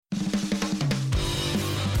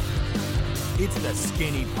It's the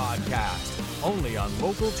Skinny Podcast, only on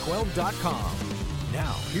Local12.com.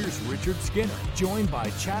 Now, here's Richard Skinner, joined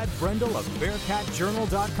by Chad Brendel of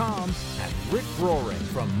BearcatJournal.com and Rick Roaring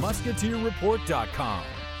from MusketeerReport.com.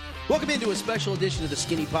 Welcome into a special edition of the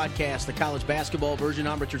Skinny Podcast, the college basketball version.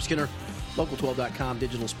 I'm Richard Skinner, Local12.com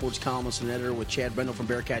digital sports columnist and editor, with Chad Brendel from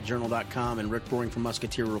BearcatJournal.com and Rick Roaring from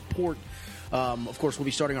Musketeer Report. Of course, we'll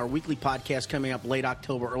be starting our weekly podcast coming up late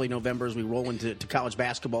October, early November as we roll into college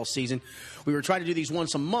basketball season. We were trying to do these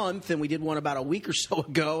once a month, and we did one about a week or so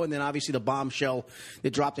ago, and then obviously the bombshell that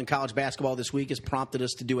dropped in college basketball this week has prompted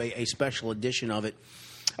us to do a special edition of it.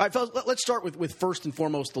 All right, fellas, let's start with first and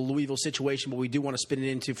foremost the Louisville situation, but we do want to spin it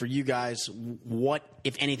into, for you guys, what,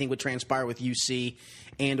 if anything, would transpire with UC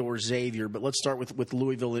and or Xavier. But let's start with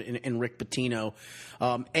Louisville and Rick Pitino.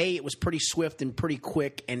 It was pretty swift and pretty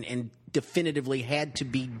quick and definitively had to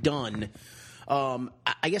be done.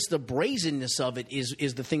 I guess the brazenness of it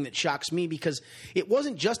is the thing that shocks me, because it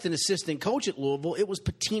wasn't just an assistant coach at Louisville. It was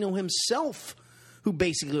Pitino himself who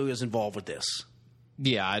basically was involved with this.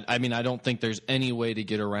 Yeah, I mean, I don't think there's any way to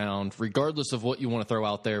get around, regardless of what you want to throw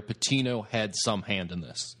out there, Pitino had some hand in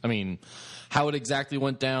this. I mean, how it exactly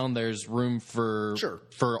went down, there's room for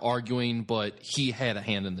arguing, but he had a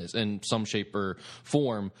hand in this in some shape or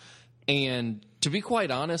form. And to be quite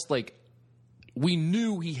honest, we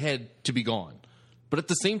knew he had to be gone. But at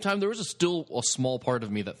the same time, there was still a small part of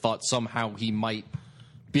me that thought somehow he might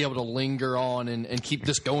be able to linger on and keep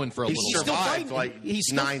this going for a little while. He survived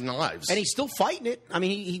he's 9 lives. And he's still fighting it. I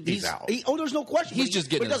mean, he's out. There's no question. He's just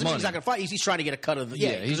getting his money. He's not going to fight. He's trying to get a cut of the...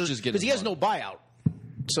 Yeah, he's just getting his money. Because he has no buyout.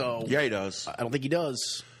 So yeah, he does. I don't think he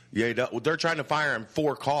does. Yeah, he does. Well, they're trying to fire him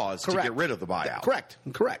for cause to get rid of the buyout. Correct.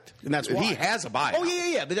 And that's why. He has a buyout. Oh,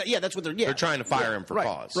 yeah. But that's what they're... Yeah. They're trying to fire him for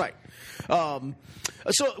cause. Right. So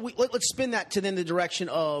let's spin that to then the direction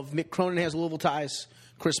of Mick Cronin has Louisville ties.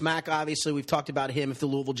 Chris Mack, obviously, we've talked about him if the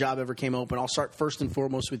Louisville job ever came open. I'll start first and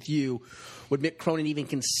foremost with you. Would Mick Cronin even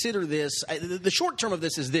consider this? The short term of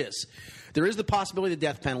this is this. There is the possibility of the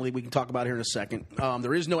death penalty. We can talk about here in a second.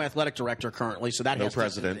 There is no athletic director currently, so that has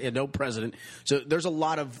president. No president. So there's a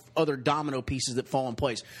lot of other domino pieces that fall in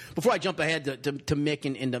place. Before I jump ahead to Mick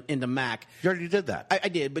and into Mack. You already did that. I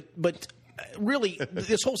did, but really,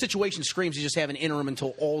 this whole situation screams you just have an interim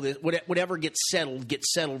until all this, whatever gets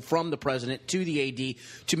settled from the president to the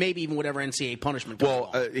AD to maybe even whatever NCAA punishment comes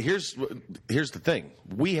along. Here's the thing.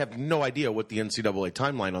 We have no idea what the NCAA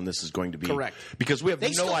timeline on this is going to be. Correct. Because we have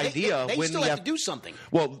no idea they when still have to do something.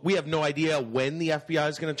 Well, we have no idea when the FBI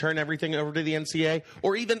is going to turn everything over to the NCAA,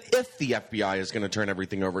 or even if the FBI is going to turn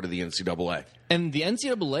everything over to the NCAA. And the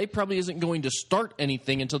NCAA probably isn't going to start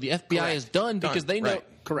anything until the FBI is done, because they know. Right.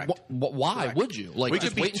 Correct. Why Correct. would you? We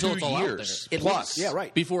just could wait be until 2 it's all years out there. plus. Yeah,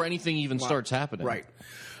 right. Before anything even starts happening. Right.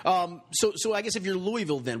 So I guess if you're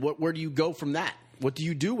Louisville, then where do you go from that? What do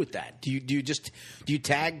you do with that? Do you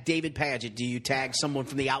tag David Padgett? Do you tag someone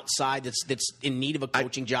from the outside that's in need of a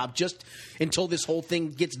coaching job just until this whole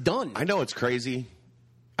thing gets done? I know it's crazy.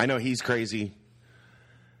 I know he's crazy.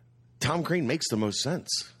 Tom Crean makes the most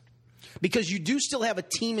sense. Because you do still have a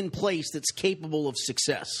team in place that's capable of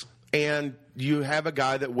success. And you have a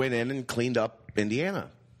guy that went in and cleaned up Indiana.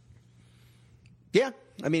 Yeah.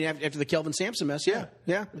 I mean, after the Kelvin Sampson mess, yeah.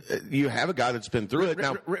 You have a guy that's been through it.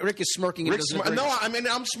 Now, Rick is smirking.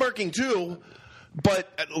 I'm smirking too.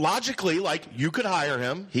 But logically, you could hire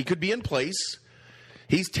him. He could be in place.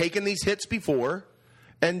 He's taken these hits before.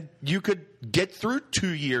 And you could get through 2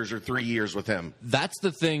 years or 3 years with him. That's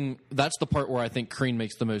the thing. That's the part where I think Crean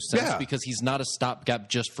makes the most sense, because he's not a stopgap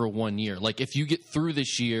just for 1 year. If you get through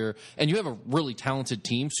this year and you have a really talented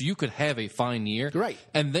team, so you could have a fine year. Right.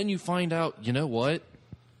 And then you find out, you know what?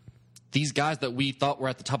 These guys that we thought were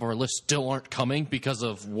at the top of our list still aren't coming because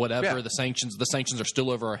of whatever the sanctions. The sanctions are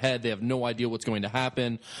still over our head. They have no idea what's going to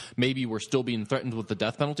happen. Maybe we're still being threatened with the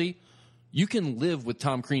death penalty. You can live with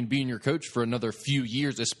Tom Crean being your coach for another few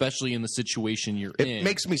years, especially in the situation you're in. It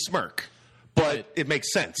makes me smirk, but it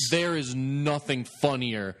makes sense. There is nothing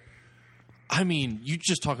funnier. I mean, you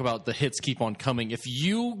just talk about the hits keep on coming. If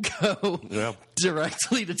you go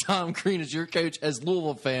directly to Tom Crean as your coach, as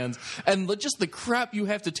Louisville fans, and just the crap you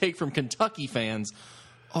have to take from Kentucky fans,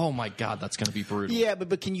 oh, my God, that's going to be brutal. Yeah,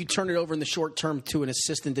 but can you turn it over in the short term to an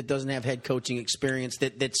assistant that doesn't have head coaching experience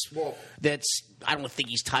that's I don't think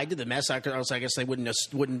he's tied to the mess. I guess they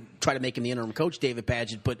wouldn't try to make him the interim coach, David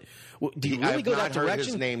Padgett. But do you really go that direction? I have not heard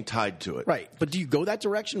his name tied to it. Right. But do you go that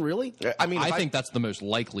direction, really? I mean, I think that's the most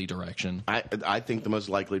likely direction. I think the most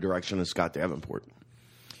likely direction is Scott Davenport.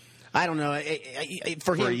 I don't know.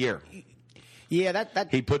 For him, a year. Yeah, that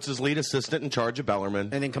he puts his lead assistant in charge of Bellarmine,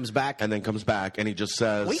 and then comes back, and he just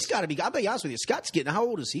says, "Well, he's got to be." I'll be honest with you, Scott's getting. How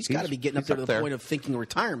old is he? He's got to be getting up there to the point of thinking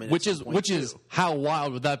retirement. Which is how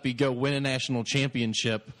wild would that be? Go win a national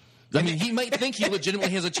championship. I mean, he might think he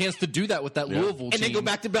legitimately has a chance to do that with that Louisville team. And then go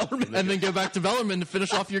back to Bellarmine. And then go back to Bellarmine to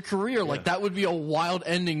finish off your career. Like, that would be a wild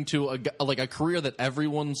ending to a career that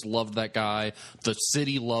everyone's loved that guy. The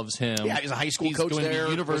city loves him. Yeah, he's a high school coach there. He's going to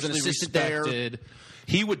be universally respected.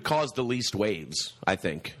 He would cause the least waves, I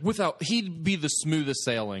think. He'd be the smoothest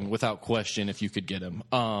sailing, without question, if you could get him.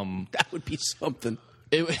 That would be something.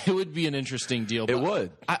 It would be an interesting deal. It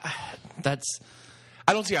would. I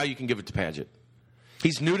don't see how you can give it to Padgett.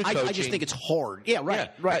 He's new to coaching. I just think it's hard. Yeah,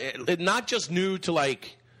 right. Not just new to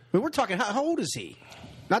like. I mean, we're talking. How old is he?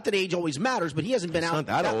 Not that age always matters, but he hasn't been out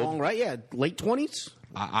that long, right? Yeah, late 20s.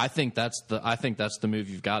 I think that's the move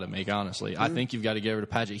you've got to make. Honestly, I think you've got to give it to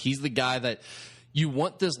Padgett. He's the guy that you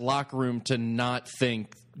want this locker room to not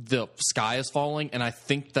think the sky is falling, and I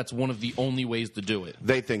think that's one of the only ways to do it.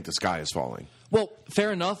 They think the sky is falling. Well,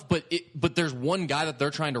 fair enough, but there's one guy that they're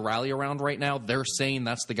trying to rally around right now. They're saying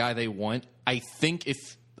that's the guy they want. I think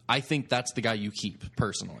that's the guy you keep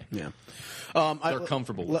personally. Yeah, they're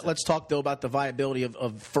comfortable with Let's talk though about the viability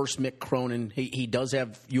of first Mick Cronin. He does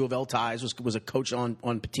have U of L ties. Was a coach on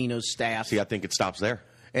Pitino's staff. See, I think it stops there.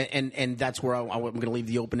 And that's where I'm going to leave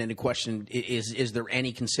the open-ended question. Is there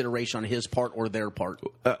any consideration on his part or their part?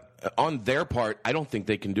 On their part, I don't think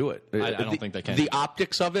they can do it. I don't think they can. The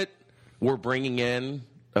optics of it, we're bringing in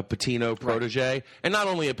a Pitino protege, right. And not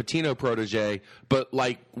only a Pitino protege, but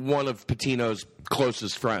like one of Pitino's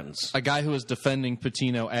closest friends, a guy who was defending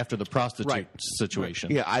Pitino after the prostitute situation.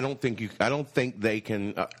 Yeah, I don't think they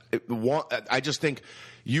can. I just think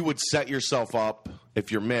you would set yourself up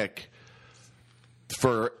if you're Mick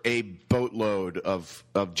for a boatload of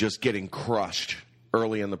just getting crushed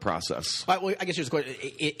early in the process. Well, I guess here's the question: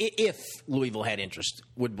 if Louisville had interest,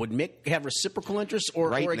 would Mick have reciprocal interest?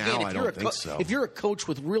 Or again, if I don't think so. If you're a coach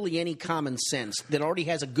with really any common sense that already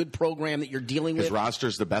has a good program that you're dealing with, his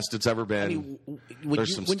roster's the best it's ever been.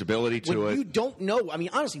 There's some stability to it. You don't know. I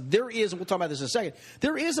mean, honestly, there is, and we'll talk about this in a second.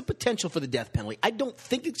 There is a potential for the death penalty. I don't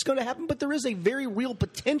think it's going to happen, but there is a very real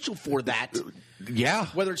potential for that. Yeah,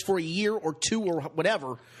 whether it's for a year or two or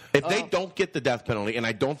whatever. If they don't get the death penalty, and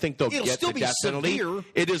I don't think they'll get the death penalty,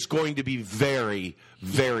 it is going to be very,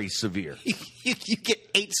 very severe. You get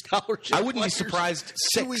 8 scholarships. I wouldn't be surprised.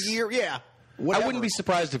 6 a year, yeah. Whatever. I wouldn't be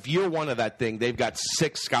surprised if year one of that thing, they've got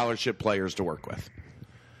 6 scholarship players to work with.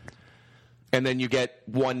 And then you get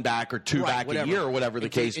 1 back or 2 back a year or whatever the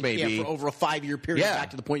case may be. For over a 5-year period back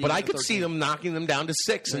to the point you But I could see them knocking them down to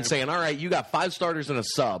 6 and saying, all right, you got 5 starters and a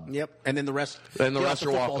sub. Yep. And then the rest are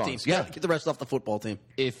walk-ons. Yeah. Get the rest off the football team.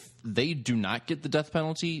 If they do not get the death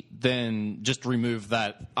penalty, then just remove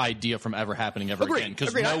that idea from ever happening again.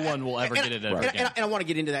 Because no one will ever get it ever again. And I want to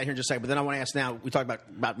get into that here in just a second. But then I want to ask now, we talked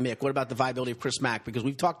about Mick. What about the viability of Chris Mack? Because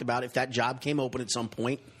we've talked about if that job came open at some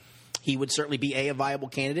point, he would certainly be a viable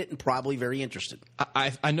candidate and probably very interested.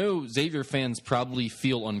 I know Xavier fans probably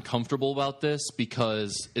feel uncomfortable about this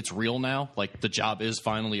because it's real now. Like, the job is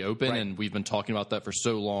finally open, and we've been talking about that for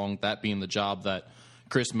so long, that being the job that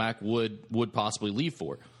Chris Mack would possibly leave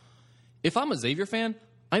for. If I'm a Xavier fan,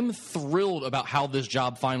 I'm thrilled about how this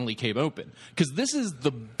job finally came open, because this is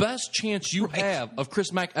the best chance you have of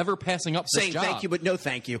Chris Mack ever passing up this job. Saying thank you, but no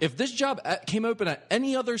thank you. If this job came open at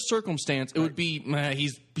any other circumstance, it would be,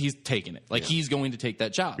 he's taking it. Like, he's going to take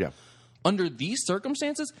that job. Yeah. Under these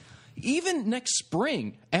circumstances, even next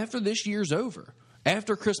spring, after this year's over,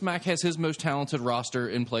 after Chris Mack has his most talented roster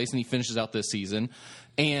in place and he finishes out this season,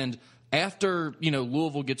 and after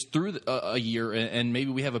Louisville gets through a year and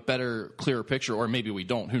maybe we have a better, clearer picture, or maybe we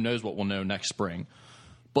don't. Who knows what we'll know next spring.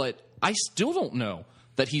 But I still don't know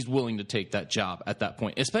that he's willing to take that job at that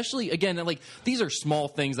point. Especially, again, like, these are small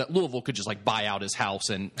things that Louisville could just buy out his house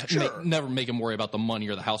and never make him worry about the money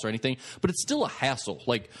or the house or anything. But it's still a hassle.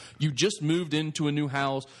 Like, you just moved into a new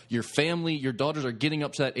house. Your family, your daughters are getting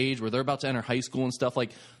up to that age where they're about to enter high school and stuff.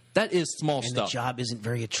 Like, that is small stuff. And the job isn't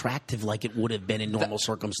very attractive like it would have been in normal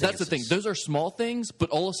circumstances. That's the thing. Those are small things, but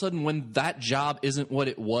all of a sudden when that job isn't what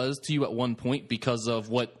it was to you at one point because of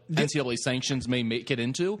what NCAA sanctions may make it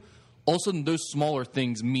into, all of a sudden those smaller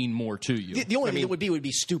things mean more to you. The only thing it would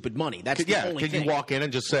be stupid money. That's the only thing. Could you walk in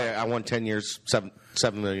and just say, I want 10 years,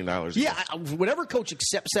 $7 million? Yeah, whatever coach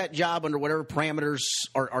accepts that job under whatever parameters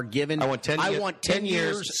are given. I want 10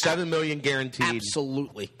 years, $7 million guaranteed.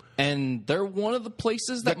 Absolutely. And they're one of the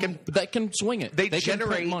places that can swing it. They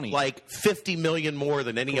generate money like $50 million more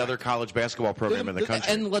than any other college basketball program in the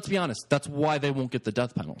country. And let's be honest, that's why they won't get the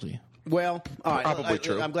death penalty. Well, all right, probably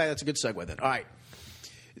true. I'm glad that's a good segue then. All right.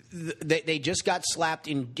 They just got slapped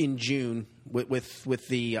in June with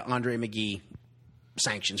the Andre McGee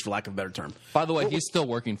sanctions, for lack of a better term. By the way, he's still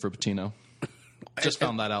working for Pitino. Just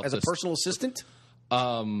found that out. As a personal assistant?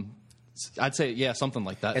 I'd say, yeah, something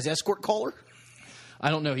like that. As escort caller? I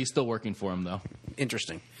don't know. He's still working for him, though.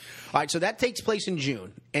 Interesting. All right, so that takes place in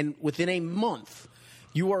June. And within a month,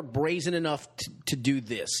 you are brazen enough to do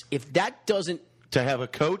this. If that doesn't... To have a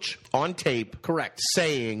coach on tape... Correct.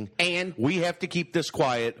 Saying, and we have to keep this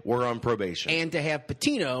quiet, we're on probation. And to have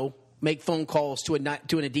Pitino make phone calls to an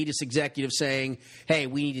Adidas executive saying, hey,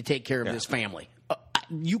 we need to take care of this family.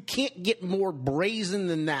 You can't get more brazen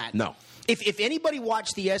than that. No. If anybody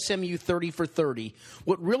watched the SMU 30 for 30,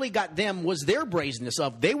 what really got them was their brazenness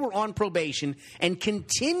of they were on probation and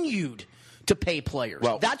continued to pay players.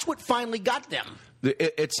 Well, that's what finally got them.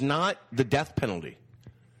 It's not the death penalty,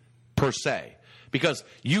 per se, because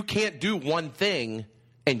you can't do one thing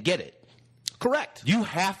and get it. Correct. You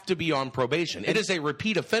have to be on probation. It is a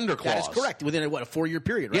repeat offender clause. That is correct. Within a 4-year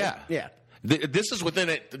period, right? Yeah. This is within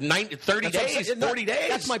 30 days, 40 days.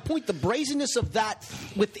 That's my point. The brazenness of that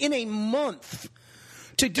within a month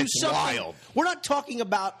to do something. Wild. We're not talking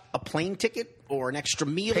about a plane ticket or an extra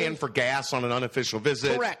meal. Paying for gas on an unofficial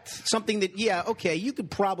visit. Correct. Something that, you could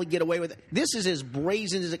probably get away with it. This is as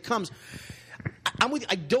brazen as it comes. I'm with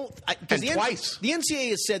you. Twice. The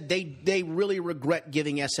NCAA has said they really regret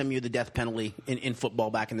giving SMU the death penalty in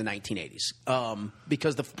football back in the 1980s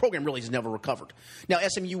because the program really has never recovered. Now,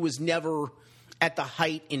 SMU was never at the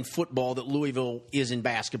height in football that Louisville is in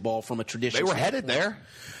basketball from a traditional standpoint. They were headed there.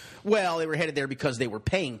 Well, they were headed there because they were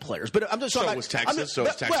paying players. But I'm just talking about... Was Texas. So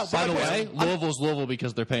was Texas. Well, by the way, Louisville's Louisville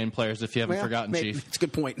because they're paying players, if you haven't forgotten, maybe. Chief. It's a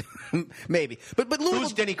good point. Maybe. But Louisville...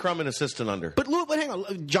 Who's Denny Crum an assistant under? But Louisville, hang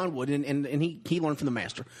on. John Wood, and he learned from the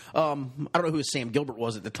master. I don't know who Sam Gilbert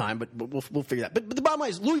was at the time, but we'll figure that. But the bottom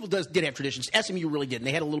line is Louisville did have traditions. SMU really didn't.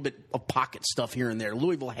 They had a little bit of pocket stuff here and there.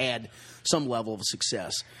 Louisville had some level of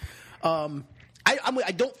success.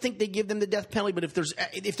 I don't think they give them the death penalty, but if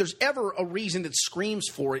there's ever a reason that screams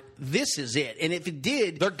for it, this is it. And if it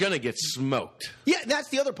did, they're going to get smoked. Yeah, that's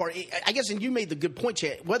the other part. I guess, and you made the good point,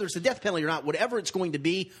 Chad. Whether it's the death penalty or not, whatever it's going to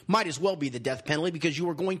be, might as well be the death penalty because you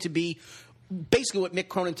are going to be basically what Mick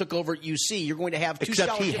Cronin took over at UC. You're going to have two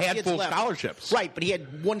Except scholarships. He had full left. Scholarships. Right, but he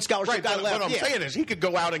had one scholarship guy left. What I'm saying is he could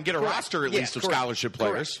go out and get a roster at least of scholarship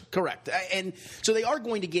players. Correct. And so they are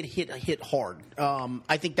going to get hit hard.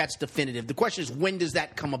 I think that's definitive. The question is, when does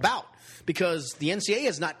that come about? Because the NCAA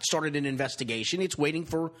has not started an investigation. It's waiting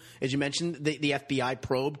for, as you mentioned, the FBI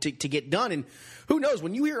probe to get done. And who knows?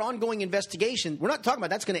 When you hear ongoing investigation, we're not talking about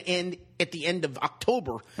that's going to end at the end of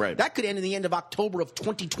October. Right. That could end in the end of October of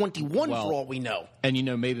 2021 for all we know. And,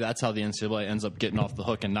 maybe that's how the NCAA ends up getting off the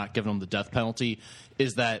hook and not giving them the death penalty,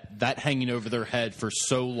 is that hanging over their head for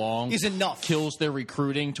so long is enough. Kills their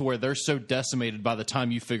recruiting to where they're so decimated by the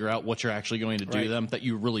time you figure out what you're actually going to do to them that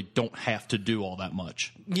you really don't have to do all that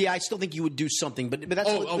much. Yeah, I still think you would do something, but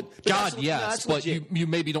that's but you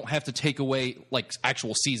maybe don't have to take away like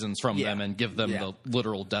actual seasons from them and give them the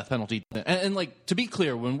literal death penalty. And like, to be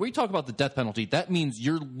clear, when we talk about the death penalty, that means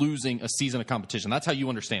you're losing a season of competition. That's how you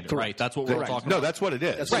understand it, right? That's what we're talking about. No, that's what it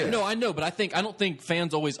is. That's right. No, I know, but I don't think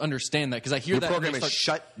fans always understand that because I hear Your that program is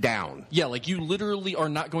shut down. Yeah, like you literally are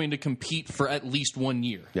not going to compete for at least 1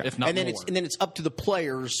 year, if not more. And then it's up to the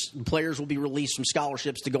players. Players will be released from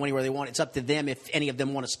scholarships to go anywhere they want. It's up to them if any of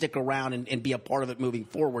them want to stick around and be a part of it moving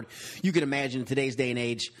forward. You can imagine in today's day and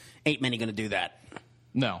age, ain't many going to do that.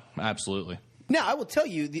 No, absolutely. Now, I will tell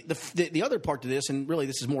you the other part to this, and really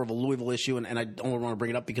this is more of a Louisville issue, and I only want to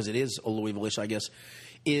bring it up because it is a Louisville issue, I guess,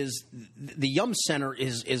 is the Yum Center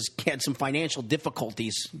is had some financial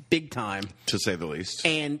difficulties, big time. To say the least.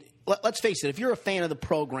 And let's face it, if you're a fan of the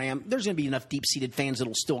program, there's going to be enough deep-seated fans that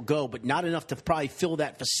will still go, but not enough to probably fill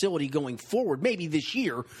that facility going forward, maybe this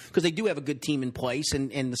year, because they do have a good team in place,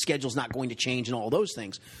 and the schedule's not going to change and all those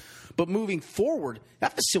things. But moving forward,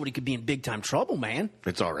 that facility could be in big-time trouble, man.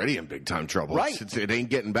 It's already in big-time trouble. Right. It ain't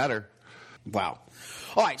getting better. Wow.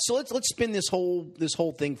 All right, so let's spin this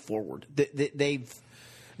whole thing forward.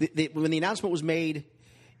 When the announcement was made,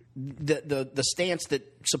 the stance that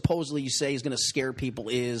supposedly you say is going to scare people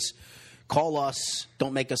is call us,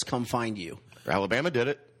 don't make us come find you. Alabama did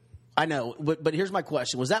it. I know, but here's my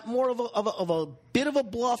question: was that more of a bit of a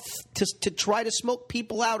bluff to try to smoke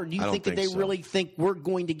people out, or do you think that they really think we're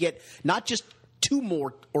going to get not just 2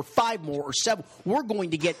 more or 5 more or 7? We're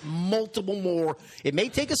going to get multiple more. It may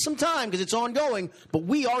take us some time because it's ongoing, but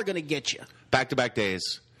we are going to get you. Back-to-back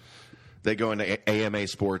days. They go into AMA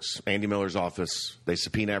Sports, Andy Miller's office. They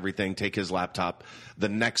subpoena everything, take his laptop. The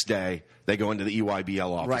next day, they go into the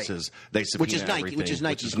EYBL offices. Right. They subpoena everything.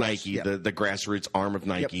 Which is Nike. Yep. the grassroots arm of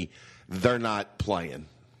Nike. Yep. They're not playing.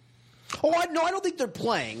 Oh, I don't think they're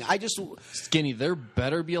playing. Skinny, there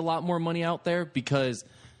better be a lot more money out there because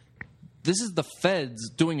this is the feds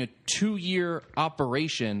doing a 2-year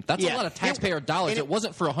operation. That's a lot of taxpayer dollars. It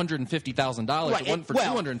wasn't for $150,000. Right. It wasn't for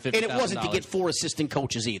 $250,000. And it wasn't to get 4 assistant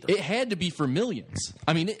coaches either. It had to be for millions.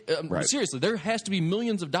 I mean, seriously, there has to be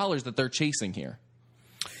millions of dollars that they're chasing here.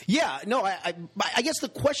 Yeah, no, I guess the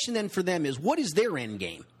question then for them is, what is their end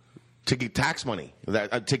game? To get tax money.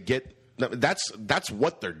 That's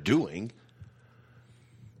what they're doing.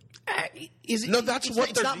 That's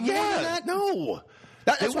what they're doing. No.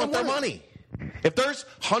 They want their money. If there's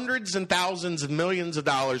hundreds and thousands and millions of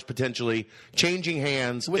dollars potentially changing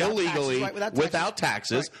hands illegally without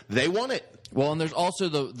taxes, they want it. Well, and there's also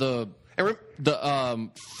the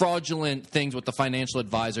fraudulent things with the financial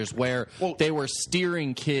advisors where they were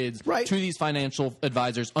steering kids to these financial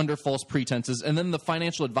advisors under false pretenses, and then the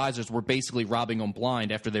financial advisors were basically robbing them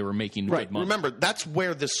blind after they were making good money. Remember, that's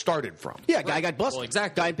where this started from. Yeah, guy got busted. Well,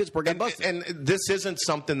 exactly. Guy in Pittsburgh got busted. And this isn't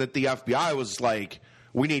something that the FBI was like,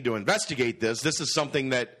 we need to investigate this. This is something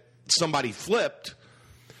that somebody flipped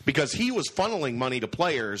because he was funneling money to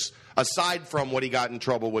players aside from what he got in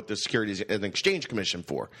trouble with the Securities and Exchange Commission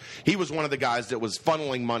for. He was one of the guys that was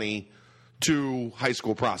funneling money to high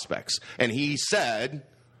school prospects. And he said,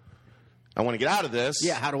 I want to get out of this.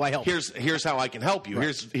 Yeah, how do I help? Here's how I can help you.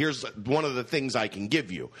 Right. Here's one of the things I can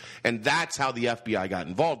give you. And that's how the FBI got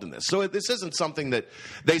involved in this. So this isn't something that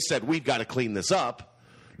they said, we've got to clean this up.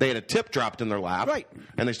 They had a tip dropped in their lap,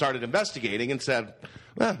 and they started investigating and said,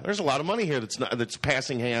 well, there's a lot of money here that's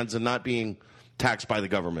passing hands and not being taxed by the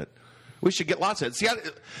government. We should get lots of it. See,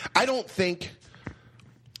 I don't think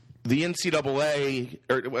the NCAA,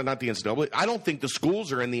 or not the NCAA, I don't think the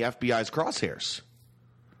schools are in the FBI's crosshairs.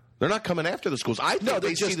 They're not coming after the schools. I think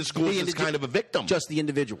they see the schools as kind of a victim. Just the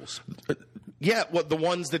individuals. Yeah, the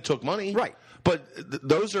ones that took money. Right. But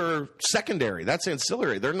those are secondary. That's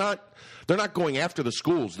ancillary. They're not going after the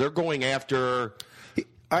schools. They're going after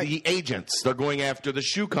the agents. They're going after the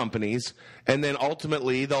shoe companies, and then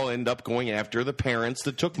ultimately they'll end up going after the parents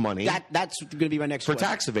that took money. That's going to be my next question. For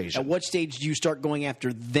tax evasion. At what stage do you start going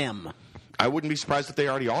after them? I wouldn't be surprised if they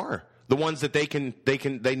already are. The ones that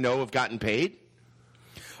they know have gotten paid.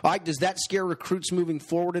 All right. Does that scare recruits moving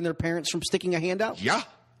forward and their parents from sticking a hand out? Yeah.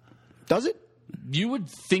 Does it? You would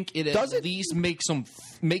think it at least makes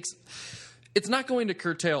it's not going to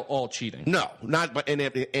curtail all cheating. No, not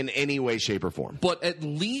in any way, shape, or form. But at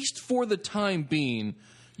least for the time being,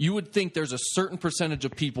 you would think there's a certain percentage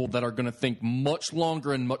of people that are going to think much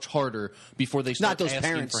longer and much harder before they start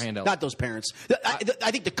asking for handouts. Not those parents.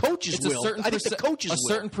 I think the coaches will. A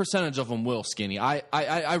certain percentage of them will, Skinny.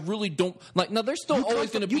 I really don't like. Now, there's still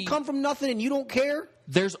always going to be. You come from nothing and you don't care.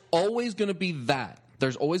 There's always going to be that.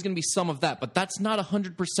 There's always going to be some of that, but that's not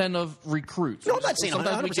 100% of recruits. No, I'm not saying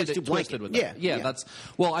sometimes 100% we get is too twisted blanket. with that. Yeah,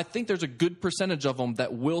 well, I think there's a good percentage of them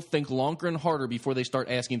that will think longer and harder before they start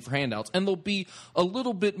asking for handouts, and they'll be a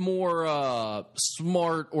little bit more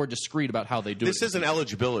smart or discreet about how they do it. This isn't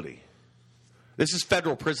eligibility. This is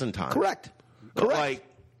federal prison time. Correct.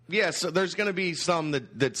 So there's going to be some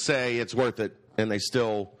that say it's worth it, and they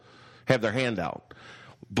still have their hand out.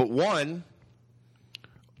 But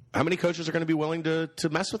how many coaches are going to be willing to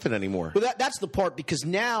mess with it anymore? Well, that's the part, because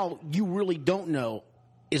now you really don't know,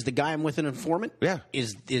 is the guy I'm with an informant? Yeah.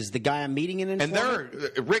 Is the guy I'm meeting an informant?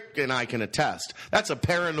 And Rick and I can attest, that's a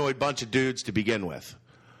paranoid bunch of dudes to begin with.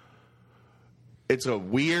 It's a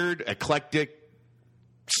weird, eclectic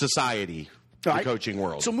society, the coaching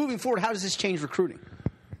world. So moving forward, how does this change recruiting?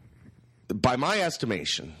 By my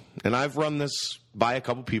estimation, and I've run this by a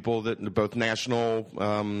couple people, that both national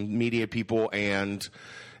media people and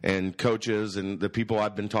coaches and the people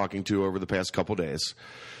I've been talking to over the past couple days,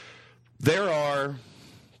 there are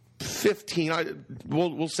 15,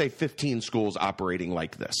 we'll say 15 schools operating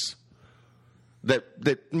like this.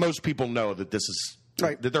 That most people know that this is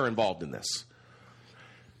that they're involved in this.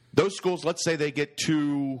 Those schools, let's say they get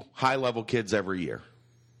 2 high-level kids every year.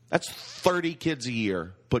 That's 30 kids a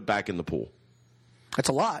year put back in the pool. That's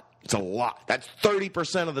a lot. It's a lot. That's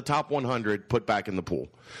 30% of the top 100 put back in the pool.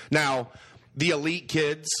 Now, the elite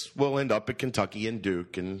kids will end up at Kentucky and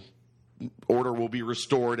Duke, and order will be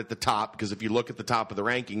restored at the top, because if you look at the top of the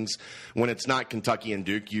rankings, when it's not Kentucky and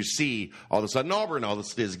Duke, you see all of a sudden Auburn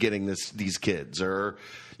is getting these kids, or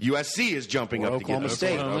USC is jumping up to get them.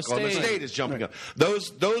 Oklahoma State is jumping up.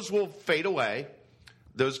 Those will fade away.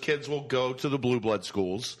 Those kids will go to the blue blood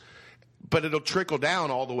schools. but it'll trickle down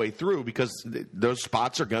all the way through because those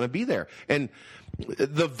spots are going to be there. And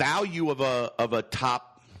the value of a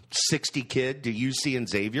top 60 kid to UC and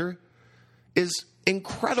Xavier is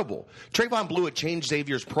incredible. Trayvon Blewett changed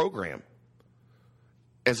Xavier's program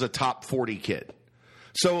as a top 40 kid.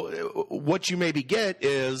 So what you maybe get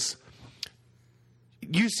is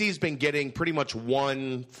UC's been getting pretty much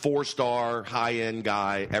one 4-star high-end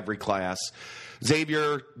guy every class.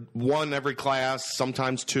 Xavier, one every class,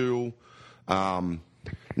 sometimes two. Now,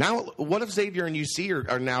 what if Xavier and UC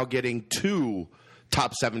are now getting 2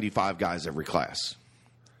 top 75 guys every class?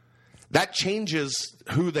 That changes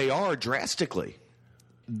who they are drastically.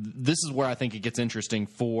 This is where I think it gets interesting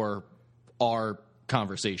for our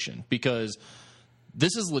conversation, because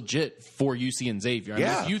this is legit for UC and Xavier. I mean,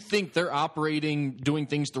 if you think they're operating, doing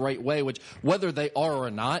things the right way, which whether they are or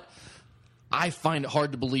not, I find it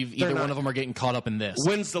hard to believe either one of them are getting caught up in this.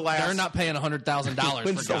 When's the last? They're not paying $100,000.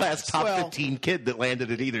 When's the last top 15 kid that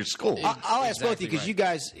landed at either school? I'll ask both of you, because you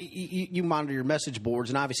guys, you monitor your message boards,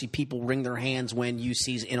 and obviously people wring their hands when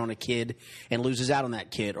UC's in on a kid and loses out on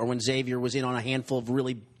that kid, or when Xavier was in on a handful of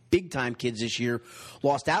really big-time kids this year,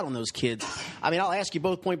 lost out on those kids. I mean, I'll ask you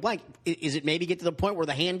both point blank. Is it maybe get to the point where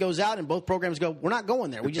the hand goes out and both programs go, we're not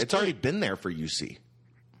going there? It's already been there for UC.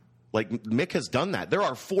 Like, Mick has done that. There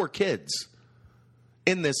are 4 kids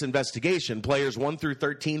in this investigation, players 1 through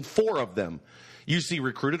 13, 4 of them UC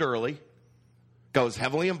recruited early, goes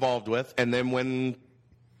heavily involved with, and then when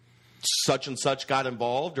such and such got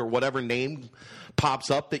involved, or whatever name pops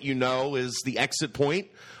up that you know is the exit point,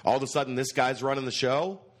 all of a sudden this guy's running the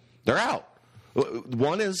show, they're out.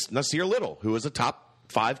 One is Nasir Little, who is a top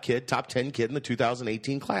 5 kid, top 10 kid in the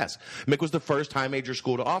 2018 class. Mick was the first high major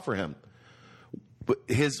school to offer him. But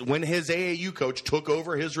when his AAU coach took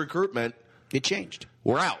over his recruitment, it changed.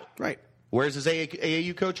 We're out. Right. Where's his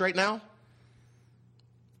AAU coach right now?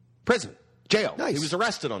 Prison. Jail. Nice. He was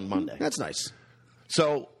arrested on Monday. That's nice.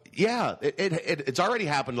 So, yeah, it's already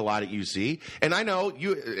happened a lot at UC. And I know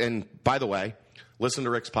you, and by the way, listen to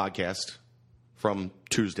Rick's podcast from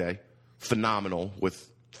Tuesday. Phenomenal, with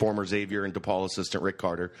former Xavier and DePaul assistant Rick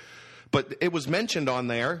Carter. But it was mentioned on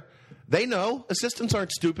there, they know assistants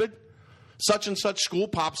aren't stupid. Such and such school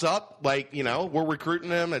pops up, like, you know, we're recruiting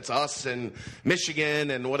them. It's us and Michigan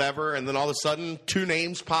and whatever. And then all of a sudden, 2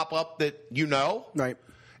 names pop up that you know. Right.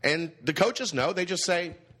 And the coaches know. They just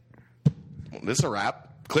say, well, this is a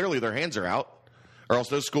wrap. Clearly their hands are out, or else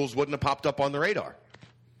those schools wouldn't have popped up on the radar.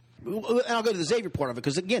 And I'll go to the Xavier part of it,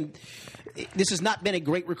 because, again, this has not been a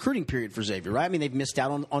great recruiting period for Xavier, right? I mean, they've missed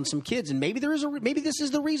out on some kids, and maybe maybe this is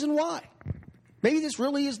the reason why. Maybe this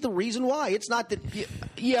really is the reason why. It's not that.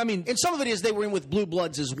 Yeah, I mean, and some of it is they were in with blue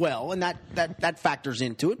bloods as well, and that factors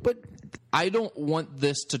into it. But I don't want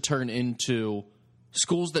this to turn into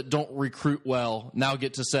schools that don't recruit well now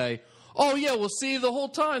get to say, "Oh yeah, we'll see the whole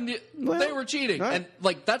time they were cheating," right. And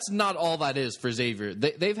like that's not all that is for Xavier.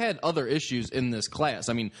 They've had other issues in this class.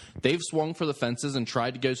 I mean, they've swung for the fences and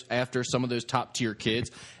tried to go after some of those top tier kids,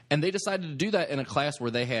 and they decided to do that in a class where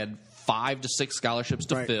they had 5 to 6 scholarships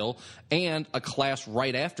to fill, and a class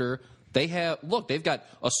right after they've got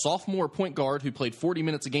a sophomore point guard who played 40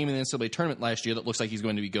 minutes a game in the NCAA tournament last year that looks like he's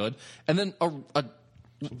going to be good, and then a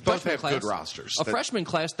freshman class, good rosters. Freshman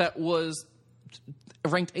class that was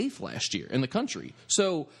ranked 8th last year in the country.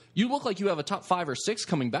 So you look like you have a top 5 or 6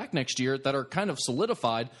 coming back next year that are kind of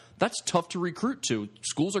solidified. That's tough to recruit to.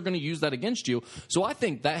 Schools are going to use that against you. So I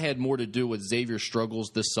think that had more to do with Xavier's struggles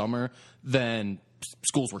this summer than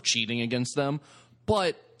schools were cheating against them.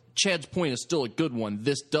 But Chad's point is still a good one.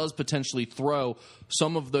 This does potentially throw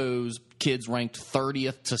some of those kids ranked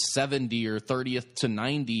 30th to 70 or 30th to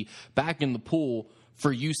 90 back in the pool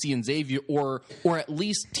for UC and Xavier, or at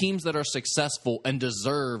least teams that are successful and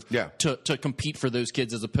deserve to compete for those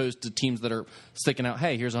kids, as opposed to teams that are sticking out,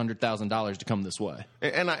 hey, here's $100,000 to come this way.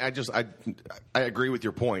 And I agree with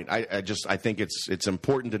your point. I think it's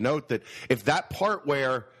important to note that if that part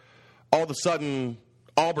where all of a sudden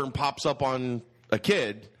Auburn pops up on a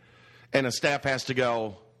kid and a staff has to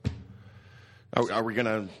go, are we going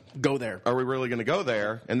to go there? Are we really going to go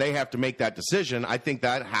there? And they have to make that decision. I think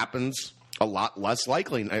that happens a lot less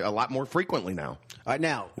likely, a lot more frequently now.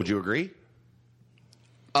 Now, would you agree?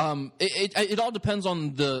 It all depends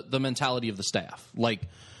on the mentality of the staff. Like,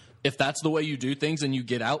 if that's the way you do things and you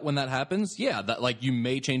get out when that happens, that like you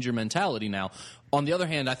may change your mentality now. On the other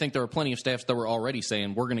hand, I think there are plenty of staffs that were already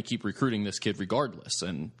saying we're going to keep recruiting this kid regardless,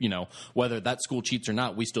 and whether that school cheats or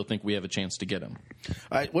not, we still think we have a chance to get him.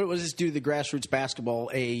 All right, what does this do to the grassroots basketball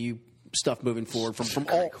AAU stuff moving forward from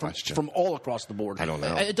all across the board? I don't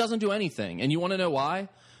know. It doesn't do anything, and you want to know why?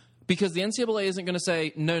 Because the NCAA isn't going to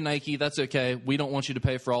say, no, Nike, that's okay. We don't want you to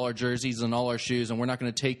pay for all our jerseys and all our shoes, and we're not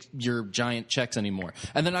going to take your giant checks anymore.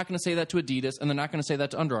 And they're not going to say that to Adidas, and they're not going to say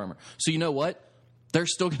that to Under Armour. So you know what? They're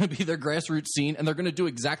still going to be their grassroots scene, and they're going to do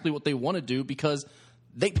exactly what they want to do because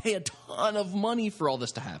they pay a ton of money for all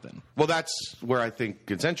this to happen. Well, that's where I think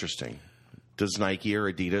it's interesting. Does Nike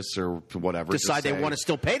or Adidas or whatever decide they want to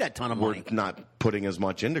still pay that ton of money? We're not putting as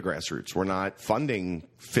much into grassroots. We're not funding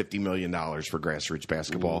 $50 million for grassroots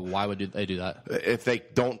basketball. Why would they do that? If they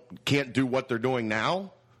can't do what they're doing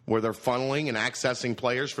now, where they're funneling and accessing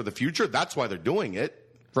players for the future, that's why they're doing it.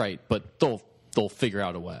 Right, but they'll figure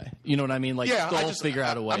out a way. You know what I mean? Like, they'll figure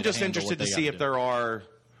out a way. I'm just interested to see if there are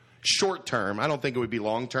short term. I don't think it would be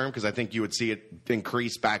long term because I think you would see it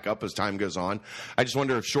increase back up as time goes on. I just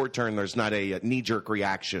wonder if short term there's not a knee jerk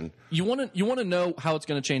reaction. You want to know how it's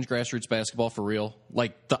going to change grassroots basketball for real?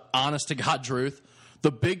 Like the honest to God truth.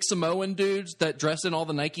 The big Samoan dudes that dress in all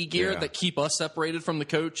the Nike gear that keep us separated from the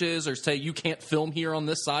coaches or say you can't film here on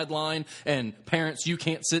this sideline and parents you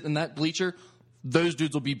can't sit in that bleacher. Those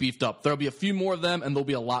dudes will be beefed up. There'll be a few more of them and they'll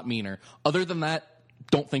be a lot meaner. Other than that,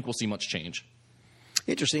 don't think we'll see much change.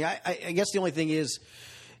 Interesting. I guess the only thing is,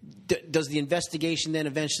 does the investigation then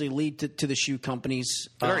eventually lead to the shoe companies?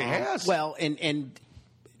 It already has. Well, and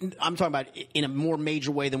I'm talking about in a more major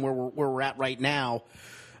way than where we're at right now.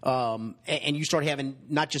 And you start having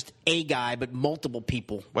not just a guy, but multiple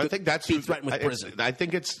people. Well, I think that's be threatened with prison. I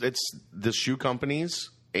think it's the shoe companies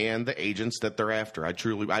and the agents that they're after. I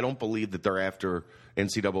don't believe that they're after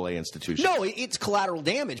NCAA institutions. No, it's collateral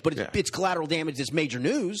damage, but it's collateral damage that's major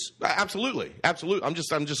news. Absolutely. I'm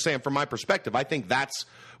just saying from my perspective, I think that's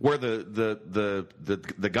where the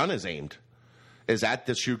gun is aimed. Is at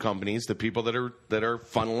the shoe companies, the people that are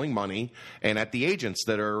funneling money, and at the agents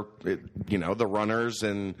that are, the runners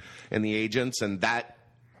and the agents, and that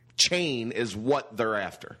chain is what they're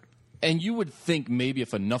after. And you would think maybe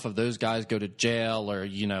if enough of those guys go to jail or,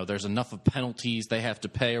 there's enough of penalties they have to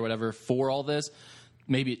pay or whatever for all this,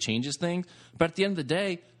 maybe it changes things. But at the end of the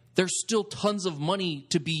day, there's still tons of money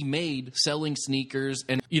to be made selling sneakers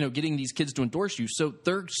and, getting these kids to endorse you. So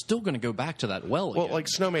they're still going to go back to that well again. Well, like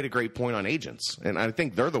Snow made a great point on agents, and I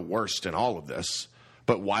think they're the worst in all of this.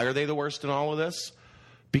 But why are they the worst in all of this?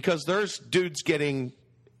 Because there's dudes getting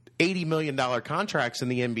 $80 million contracts in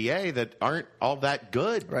the NBA that aren't all that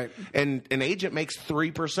good. Right. And an agent makes 3%.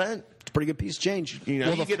 It's a pretty good piece of change.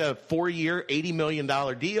 You get a 4-year, $80 million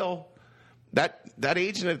deal. That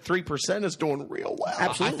agent at 3% is doing real well.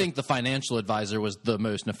 Absolutely. I think the financial advisor was the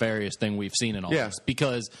most nefarious thing we've seen in all this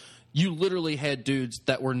because you literally had dudes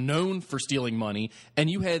that were known for stealing money, and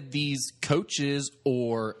you had these coaches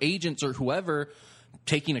or agents or whoever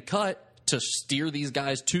taking a cut to steer these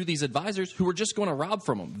guys to these advisors who were just going to rob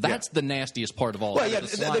from them. That's the nastiest part of all of it.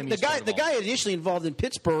 The guy initially involved in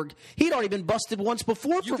Pittsburgh, he'd already been busted once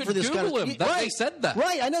before for this kind of stuff. They said that.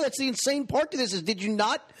 Right, I know that's the insane part to this is did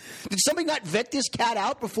somebody not vet this cat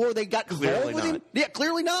out before they got involved with him? Yeah,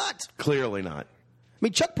 clearly not. Clearly not. I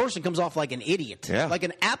mean, Chuck Person comes off like an idiot. Yeah. Like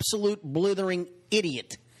an absolute blithering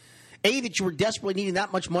idiot. That you were desperately needing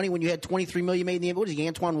that much money when you had $23 million made in the NBA. What is he,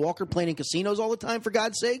 Antoine Walker playing in casinos all the time, for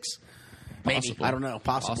God's sakes? Maybe. Possibly. I don't know.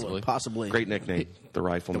 Possibly. Great nickname, the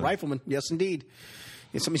Rifleman. The Rifleman, yes, indeed.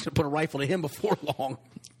 Somebody's going to put a rifle to him before long.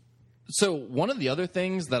 So one of the other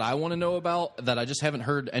things that I want to know about that I just haven't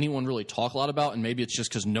heard anyone really talk a lot about, and maybe it's just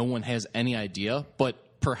because no one has any idea,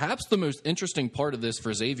 but perhaps the most interesting part of this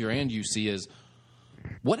for Xavier and UC is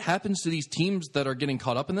what happens to these teams that are getting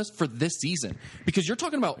caught up in this for this season? Because you're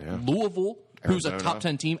talking about Louisville, who's a top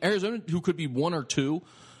 10 team, Arizona, who could be 1 or 2.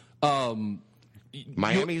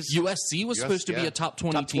 Miami's USC was supposed to be a top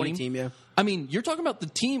 20 team. Yeah. I mean, you're talking about the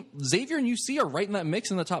team. Xavier and UC are right in that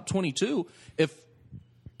mix in the top 22.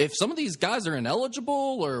 If some of these guys are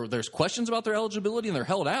ineligible or there's questions about their eligibility and they're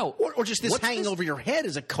held out. Or just this hanging over your head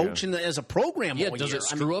as a coach and as a program all does year. It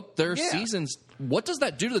screw up their seasons? What does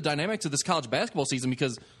that do to the dynamics of this college basketball season?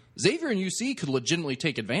 Because Xavier and UC could legitimately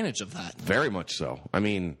take advantage of that. Very much so. I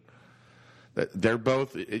mean, they're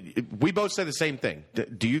both. We both say the same thing.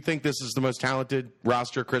 Do you think this is the most talented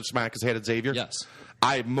roster Chris Mack has had at Xavier? Yes.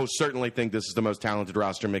 I most certainly think this is the most talented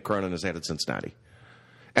roster Mick Cronin has had at Cincinnati.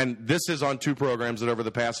 And this is on 2 programs that over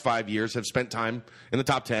the past 5 years have spent time in the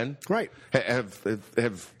top 10. Right.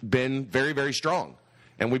 Have been very, very strong.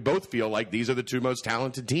 And we both feel like these are the 2 most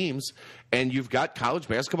talented teams. And you've got college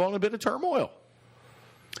basketball in a bit of turmoil.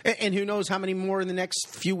 And who knows how many more in the next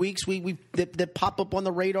few weeks that pop up on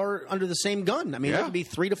the radar under the same gun. I mean, there could be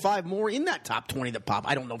 3 to 5 more in that top 20 that pop.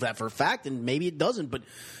 I don't know that for a fact, and maybe it doesn't. But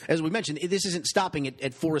as we mentioned, this isn't stopping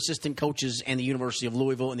at 4 assistant coaches and the University of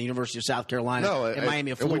Louisville and the University of South Carolina and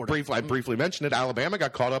Miami of Florida. I briefly mentioned it. Alabama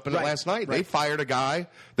got caught up in it last night. Right. They fired a guy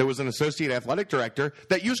that was an associate athletic director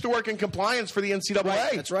that used to work in compliance for the NCAA.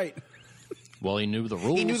 Right, that's right. Well, he knew the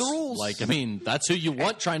rules. He knew the rules. Like, I mean, that's who you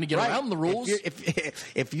want trying to get around the rules.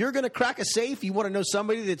 If you're going to crack a safe, you want to know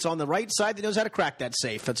somebody that's on the right side that knows how to crack that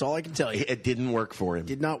safe. That's all I can tell you. It didn't work for him.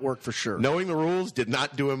 Did not work for sure. Knowing the rules did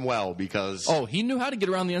not do him well because... Oh, he knew how to get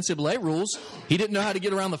around the NCAA rules. He didn't know how to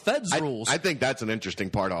get around the Fed's rules. I think that's an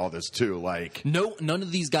interesting part of all this, too. Like, none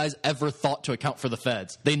of these guys ever thought to account for the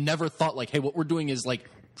Feds. They never thought, like, hey, what we're doing is, like,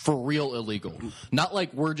 for real illegal. Not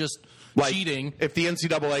like we're just... cheating. If the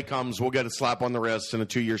NCAA comes, we'll get a slap on the wrist and a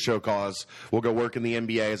 2-year show cause. We'll go work in the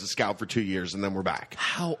NBA as a scout for 2 years, and then we're back.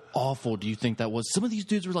 How awful do you think that was? Some of these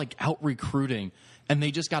dudes were like out recruiting, and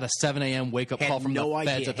they just got a 7 a.m. wake-up call from the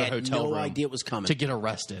Feds at their hotel room. No idea it was coming. To get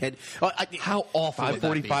arrested. How awful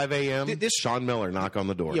 5:45 a.m., Sean Miller knock on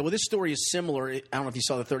the door. Yeah, well, this story is similar. I don't know if you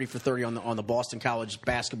saw the 30 for 30 on the Boston College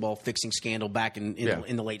basketball fixing scandal back in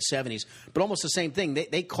the late 70s, but almost the same thing.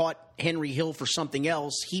 They caught Henry Hill for something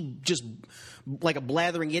else. He just, like a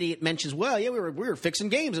blathering idiot, mentions, well, yeah, we were fixing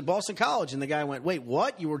games at Boston College. And the guy went, wait,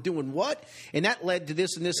 what? You were doing what? And that led to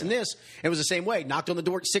this and this and this. And it was the same way. Knocked on the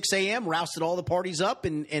door at 6 a.m., rousted all the parties up,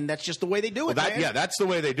 and that's just the way they do it, man. Yeah, that's the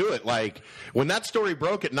way they do it. Like, when that story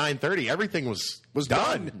broke at 9:30, everything was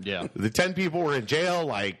done. Yeah. The 10 people were in jail.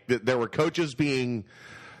 Like, there were coaches being...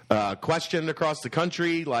 questioned across the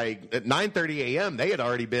country. Like at 9:30 a.m., they had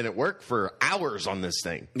already been at work for hours on this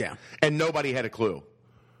thing. Yeah, and nobody had a clue.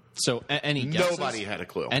 So any guesses? Nobody had a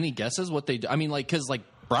clue. Any guesses what they do? I mean, like, because like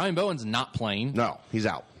Brian Bowen's not playing. No, he's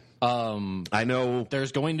out. I know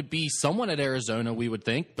there's going to be someone at Arizona, we would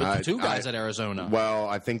think, but 2 guys at Arizona. Well,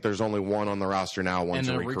 I think there's only one on the roster now. One's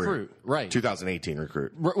a recruit, right? 2018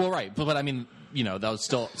 recruit. Well, right, but I mean, that would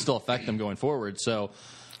still affect them going forward. So.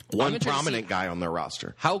 One prominent guy on their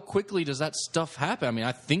roster. How quickly does that stuff happen? I mean,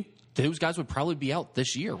 I think those guys would probably be out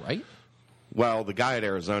this year, right? Well, the guy at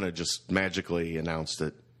Arizona just magically announced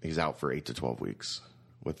that he's out for 8 to 12 weeks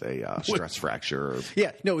with a stress fracture.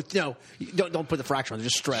 Yeah, no, don't put the fracture on.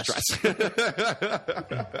 Just stress.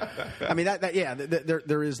 I mean,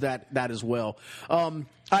 there is that as well.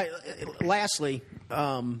 Lastly,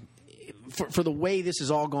 for the way this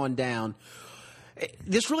has all gone down.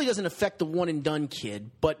 This really doesn't affect the one-and-done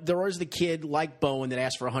kid, but there is the kid like Bowen that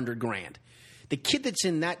asked for $100,000. The kid that's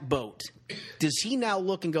in that boat, does he now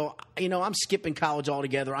look and go, I'm skipping college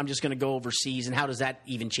altogether, I'm just going to go overseas, and how does that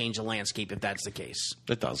even change the landscape if that's the case?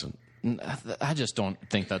 It doesn't. I just don't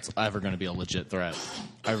think that's ever going to be a legit threat.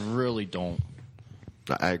 I really don't.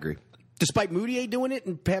 I agree. Despite Moutier doing it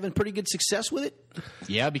and having pretty good success with it?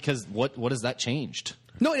 Yeah, because what has that changed?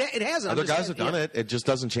 No, it hasn't. Other guys have done it. It just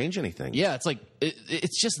doesn't change anything. Yeah, it's like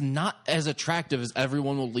it's just not as attractive as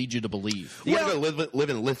everyone will lead you to believe. You want to go live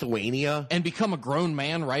in Lithuania and become a grown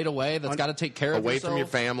man right away. That's got to take care of away yourself. From your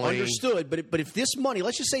family. Understood, but if this money,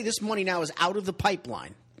 let's just say this money now is out of the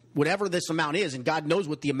pipeline. Whatever this amount is, and God knows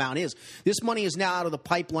what the amount is, this money is now out of the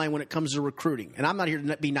pipeline when it comes to recruiting. And I'm not here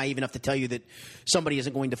to be naive enough to tell you that somebody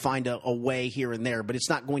isn't going to find a way here and there, but it's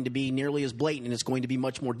not going to be nearly as blatant, and it's going to be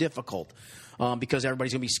much more difficult because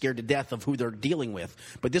everybody's going to be scared to death of who they're dealing with.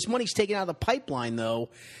 But this money's taken out of the pipeline, though,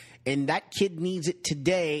 and that kid needs it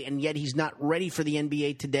today, and yet he's not ready for the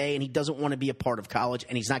NBA today, and he doesn't want to be a part of college,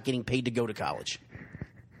 and he's not getting paid to go to college.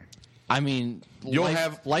 I mean,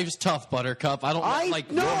 life's tough, Buttercup.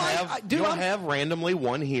 You'll have randomly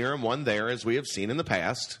one here and one there, as we have seen in the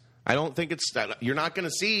past. I don't think you're not going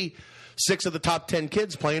to see 6 of the top 10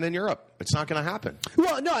 kids playing in Europe. It's not going to happen.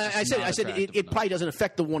 Well, no, I said it probably doesn't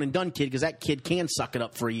affect the one and done kid because that kid can suck it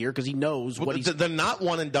up for a year because he knows what he's. The not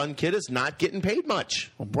one and done kid is not getting paid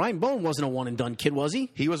much. Well, Brian Bowen wasn't a one and done kid, was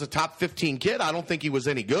he? He was a top 15 kid. I don't think he was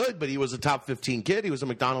any good, but he was a top 15 kid. He was a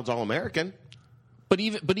McDonald's All-American. But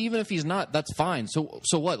even if he's not, that's fine. So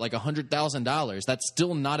what? Like $100,000? That's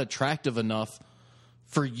still not attractive enough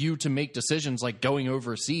for you to make decisions like going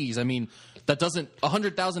overseas. I mean, that doesn't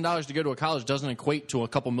 $100,000 to go to a college doesn't equate to a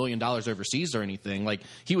couple $1 million overseas or anything. Like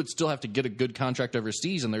he would still have to get a good contract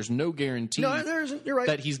overseas, and there's no guarantee there isn't. You're right.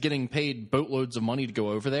 that he's getting paid boatloads of money to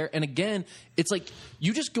go over there. And again, it's like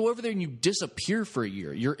you just go over there and you disappear for a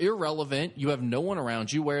year. You're irrelevant. You have no one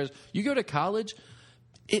around you. Whereas you go to college,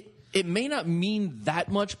 it may not mean that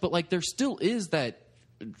much, but like there still is that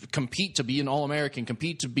compete to be an All-American,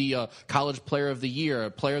 compete to be a college player of the year,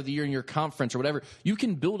 a player of the year in your conference or whatever. You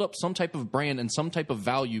can build up some type of brand and some type of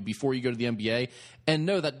value before you go to the NBA. And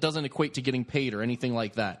no, that doesn't equate to getting paid or anything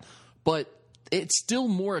like that. But it's still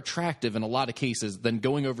more attractive in a lot of cases than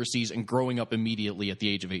going overseas and growing up immediately at the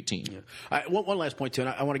age of 18. Yeah. One last point, too, and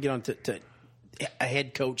I want to get on to a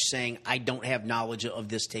head coach saying, I don't have knowledge of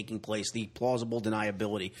this taking place, the plausible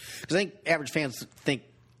deniability. Because I think average fans think,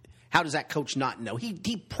 how does that coach not know?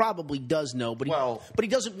 He probably does know, but he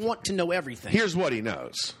doesn't want to know everything. Here's what he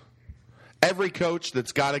knows. Every coach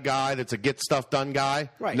that's got a guy that's a get-stuff-done guy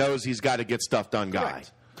knows he's got a get-stuff-done guy.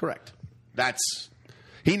 Correct.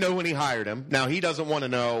 He knew when he hired him. Now, he doesn't want to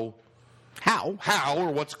know how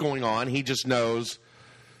or what's going on. He just knows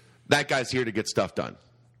that guy's here to get stuff done.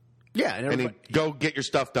 Yeah, and go get your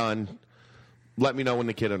stuff done. Let me know when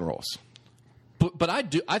the kid enrolls. But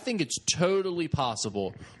I think it's totally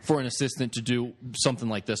possible for an assistant to do something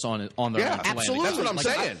like this on their own. Absolutely. That's what I'm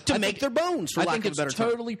saying. To make their bones, for lack of a better term. I think it's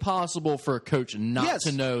totally possible for a coach not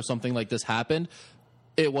to know something like this happened.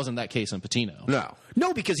 It wasn't that case in Pitino.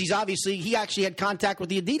 No, because he actually had contact with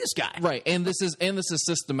the Adidas guy. Right, and this is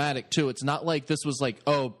systematic too. It's not like this was like,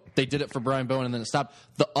 oh, they did it for Brian Bowen and then it stopped.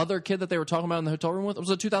 The other kid that they were talking about in the hotel room with was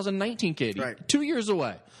a 2019 kid, 2 years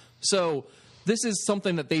away. So this is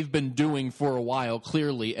something that they've been doing for a while,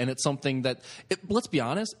 clearly, and it's something that, let's be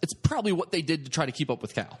honest, it's probably what they did to try to keep up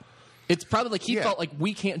with Cal. It's probably like he felt like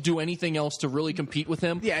we can't do anything else to really compete with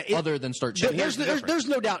him other than start checking. There's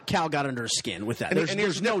no doubt Cal got under his skin with that.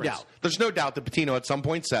 There's no doubt. There's no doubt that Pitino at some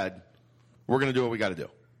point said, we're going to do what we got to do.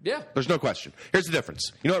 Yeah. There's no question. Here's the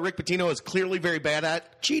difference. You know what Rick Pitino is clearly very bad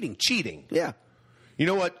at? Cheating. Yeah. You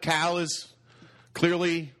know what Cal is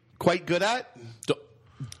clearly quite good at?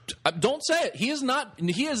 Don't say it. He has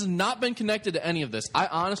not been connected to any of this. I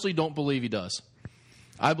honestly don't believe he does.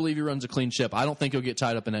 I believe he runs a clean ship. I don't think he'll get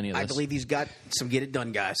tied up in any of this. I believe he's got some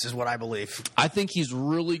get-it-done guys, is what I believe. I think he's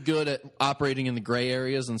really good at operating in the gray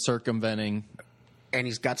areas and circumventing and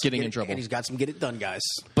he's got some getting in trouble. And he's got some get-it-done guys.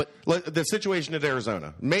 But the situation at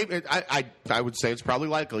Arizona, maybe I would say it's probably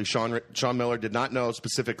likely Sean Miller did not know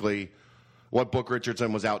specifically what Book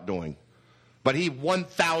Richardson was out doing. But he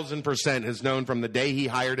 1,000% has known from the day he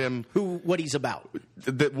hired him. What he's about.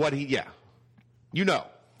 You know.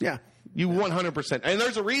 Yeah. You 100%. And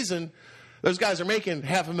there's a reason those guys are making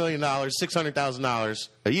 $500,000, $600,000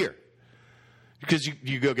 a year. Because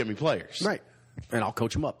you go get me players. Right. And I'll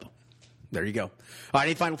coach them up. There you go. All right,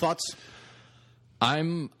 any final thoughts? I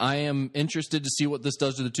am interested to see what this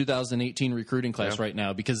does to the 2018 recruiting class right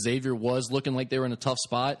now, because Xavier was looking like they were in a tough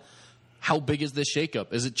spot. How big is this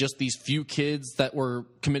shakeup? Is it just these few kids that were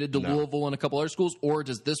committed to Louisville and a couple other schools, or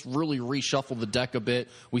does this really reshuffle the deck a bit?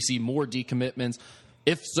 We see more decommitments.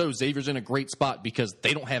 If so, Xavier's in a great spot because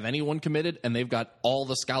they don't have anyone committed, and they've got all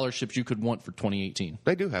the scholarships you could want for 2018.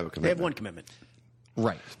 They do have a commitment. They have one commitment.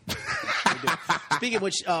 Right. Speaking of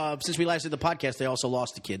which, since we last did the podcast, they also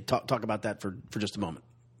lost a kid. Talk about that for just a moment.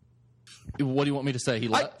 What do you want me to say? He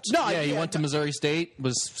left? He went to Missouri State,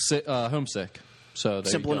 was homesick. So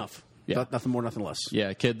simple enough. Yeah. Nothing more, nothing less. Yeah,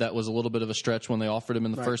 a kid that was a little bit of a stretch when they offered him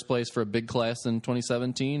in the first place for a big class in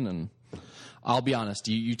 2017. And I'll be honest,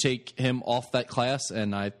 you take him off that class,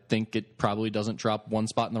 and I think it probably doesn't drop one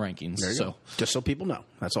spot in the rankings. There you go. Just so people know.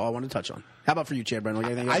 That's all I wanted to touch on. How about for you, Chad Brendel?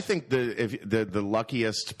 Anything else? I think the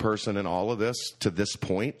luckiest person in all of this to this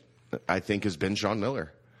point, I think, has been Sean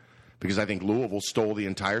Miller. Because I think Louisville stole the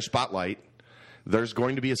entire spotlight. There's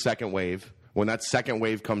going to be a second wave. When that second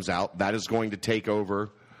wave comes out, that is going to take over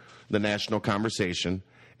the national conversation.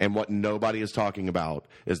 And what nobody is talking about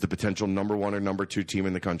is the potential number 1 or number 2 team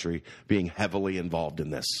in the country being heavily involved in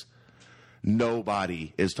this.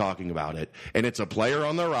 Nobody is talking about it. And it's a player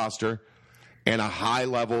on their roster and a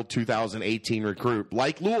high-level 2018 recruit.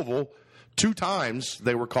 Like Louisville, 2 times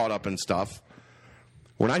they were caught up in stuff.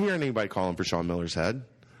 We're not hearing anybody calling for Sean Miller's head.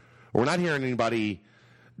 We're not hearing anybody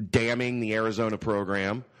damning the Arizona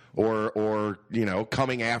program or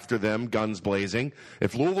coming after them, guns blazing.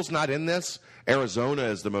 If Louisville's not in this, Arizona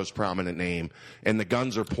is the most prominent name, and the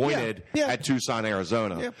guns are pointed at Tucson,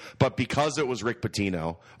 Arizona. Yeah. But because it was Rick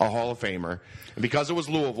Pitino, a Hall of Famer, and because it was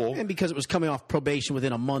Louisville, and because it was coming off probation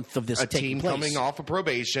within a month of this taking place, coming off of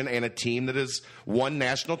probation, and a team that has won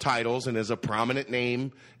national titles and is a prominent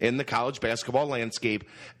name in the college basketball landscape,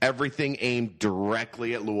 everything aimed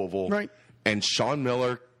directly at Louisville. Right. And Sean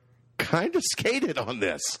Miller kind of skated on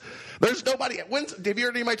this. There's nobody. Have you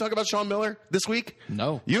heard anybody talk about Sean Miller this week?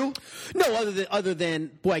 No. You? No, other than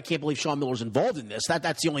boy, I can't believe Sean Miller's involved in this.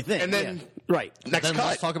 That's the only thing. And then Right. Next then cut.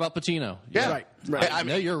 let's talk about Patino. Yeah. Right.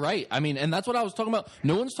 No, you're right. I mean, and that's what I was talking about.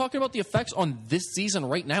 No one's talking about the effects on this season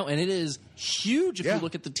right now, and it is huge if you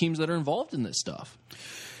look at the teams that are involved in this stuff.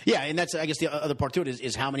 Yeah, and that's, I guess, the other part to it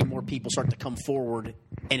is how many more people start to come forward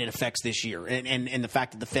and it affects this year. And the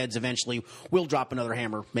fact that the feds eventually will drop another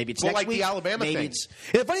hammer. Maybe it's next like week. the Alabama maybe thing.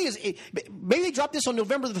 The funny thing is, maybe they drop this on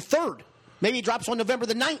November the 3rd. Maybe it drops on November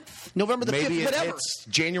the 9th, November the 5th, whatever. It's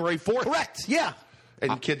January 4th. Correct, yeah.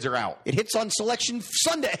 And kids are out. It hits on Selection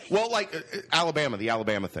Sunday. Well, like Alabama, the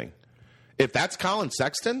Alabama thing. If that's Colin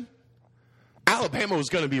Sexton, Alabama was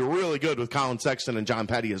going to be really good with Colin Sexton and John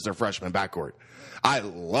Petty as their freshman backcourt. I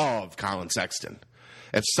love Colin Sexton.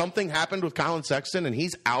 If something happened with Colin Sexton and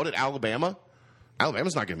he's out at Alabama,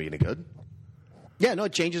 Alabama's not going to be any good. Yeah, no,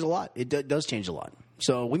 it changes a lot. It does change a lot.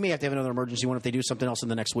 So we may have to have another emergency one if they do something else in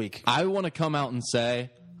the next week. I want to come out and say,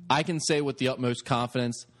 I can say with the utmost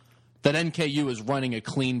confidence that NKU is running a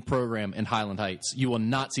clean program in Highland Heights. You will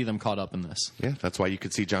not see them caught up in this. Yeah, that's why you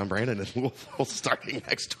could see John Brandon in Louisville starting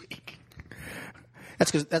next week.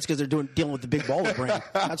 That's because they're dealing with the big baller brand.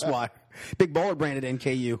 That's why. Big baller brand at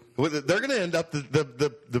NKU. Well, they're going to end up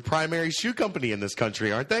the primary shoe company in this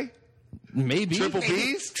country, aren't they? Maybe. Triple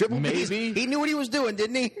B's? Triple B's. Maybe. He knew what he was doing,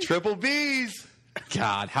 didn't he? Triple B's.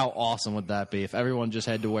 God, how awesome would that be if everyone just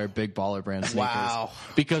had to wear big baller brand sneakers? Wow.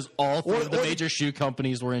 Because all three of the or major shoe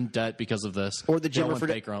companies were in debt because of this. Or the They all Jimmer went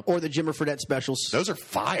bankrupt. Fredette specials. Those are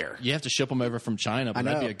fire. You have to ship them over from China, but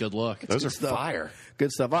that'd be a good look. Those are stuff. fire.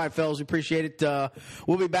 Good stuff. All right, fellas, we appreciate it.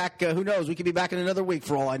 We'll be back. Who knows? We could be back in another week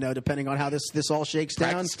for all I know, depending on how this all shakes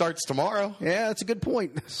down. Practice starts tomorrow. Yeah, that's a good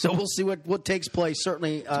point. So we'll see what takes place.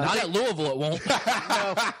 Certainly. Not at Louisville, it won't.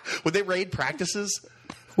 No. Would they raid practices?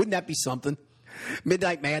 Wouldn't that be something?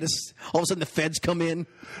 Midnight Madness. All of a sudden, the feds come in.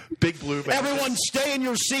 Big Blue Madness. Everyone, stay in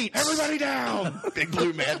your seats. Everybody down. Big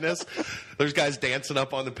Blue Madness. There's guys dancing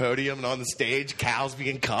up on the podium and on the stage. Cows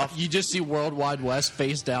being cuffed. You just see Worldwide West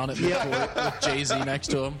face down at midcourt with Jay-Z next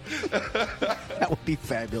to him. That would be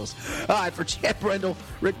fabulous. All right, for Chad Brendel,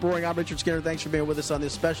 Rick Broering, I'm Richard Skinner. Thanks for being with us on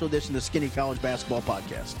this special edition of the Skinny College Basketball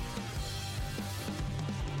Podcast.